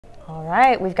All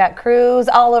right, we've got crews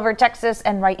all over Texas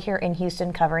and right here in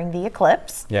Houston covering the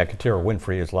eclipse. Yeah, Katira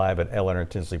Winfrey is live at Eleanor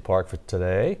Tinsley Park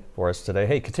for us today.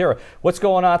 Hey, Katira, what's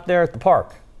going on out there at the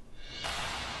park?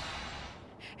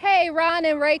 Hey, Ron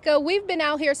and Reika, we've been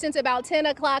out here since about 10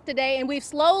 o'clock today, and we've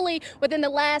slowly, within the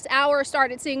last hour,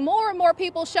 started seeing more and more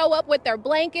people show up with their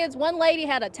blankets. One lady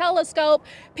had a telescope.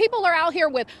 People are out here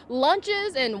with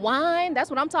lunches and wine.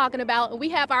 That's what I'm talking about. And we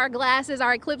have our glasses,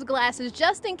 our eclipse glasses,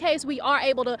 just in case we are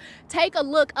able to take a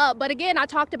look up. But again, I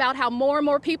talked about how more and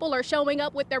more people are showing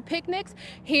up with their picnics.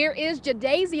 Here is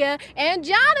Jadasia and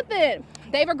Jonathan.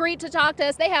 They've agreed to talk to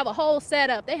us. They have a whole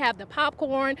setup. They have the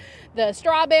popcorn, the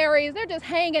strawberries. They're just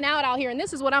hanging out here, and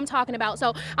this is what I'm talking about.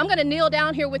 So I'm gonna kneel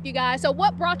down here with you guys. So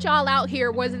what brought y'all out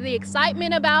here? Was it the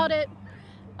excitement about it?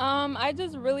 I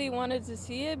just really wanted to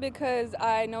see it because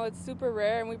I know it's super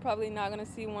rare and we're probably not gonna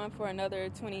see one for another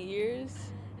 20 years.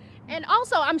 And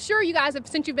also, I'm sure you guys have,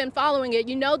 since you've been following it,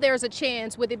 you know there's a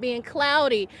chance with it being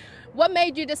cloudy. What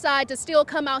made you decide to still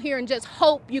come out here and just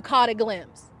hope you caught a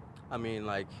glimpse? I mean,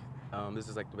 like, this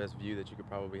is like the best view that you could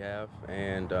probably have,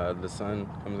 and the sun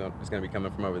is going to be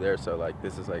coming from over there, so like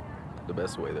this is like the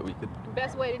best way that we could.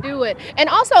 Best way to do it. And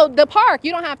also the park,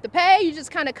 you don't have to pay, you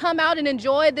just kind of come out and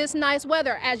enjoy this nice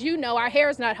weather. As you know, our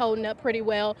hair's not holding up pretty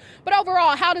well, but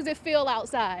overall, how does it feel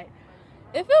outside?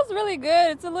 It feels really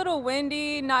good. It's a little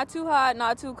windy, not too hot,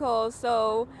 not too cold,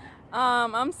 so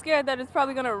I'm scared that it's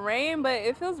probably gonna rain, but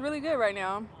it feels really good right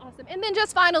now. Awesome. And then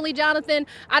just finally, Jonathan,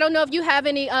 I don't know if you have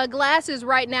any glasses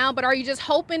right now, but are you just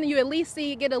hoping you at least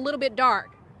see it get a little bit dark?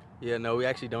 Yeah, no, we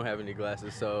actually don't have any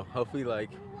glasses, so hopefully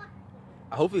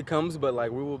it comes, but like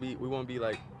we'll be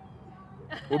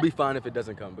fine if it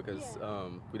doesn't come because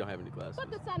we don't have any glasses.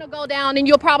 But the sun will go down and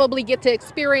you'll probably get to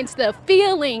experience the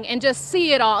feeling and just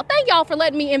see it all. Thank y'all for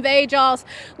letting me invade y'all's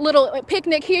little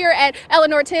picnic here at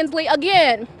Eleanor Tinsley.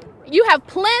 Again, you have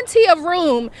plenty of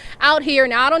room out here.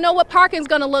 Now, I don't know what parking's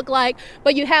gonna look like,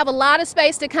 but you have a lot of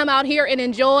space to come out here and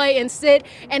enjoy and sit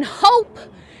and hope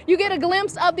you get a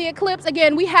glimpse of the eclipse.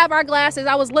 Again, we have our glasses.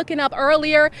 I was looking up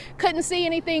earlier, couldn't see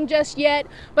anything just yet.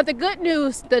 But the good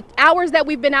news, the hours that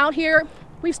we've been out here,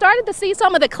 we've started to see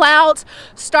some of the clouds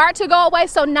start to go away,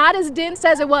 so not as dense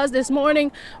as it was this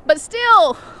morning, but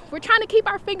still, we're trying to keep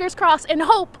our fingers crossed and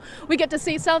hope we get to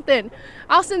see something.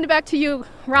 I'll send it back to you,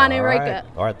 Ron and Reika.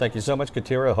 All right, thank you so much,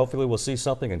 Katira. Hopefully we'll see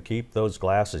something, and keep those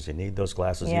glasses. You need those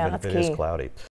glasses even if it is cloudy.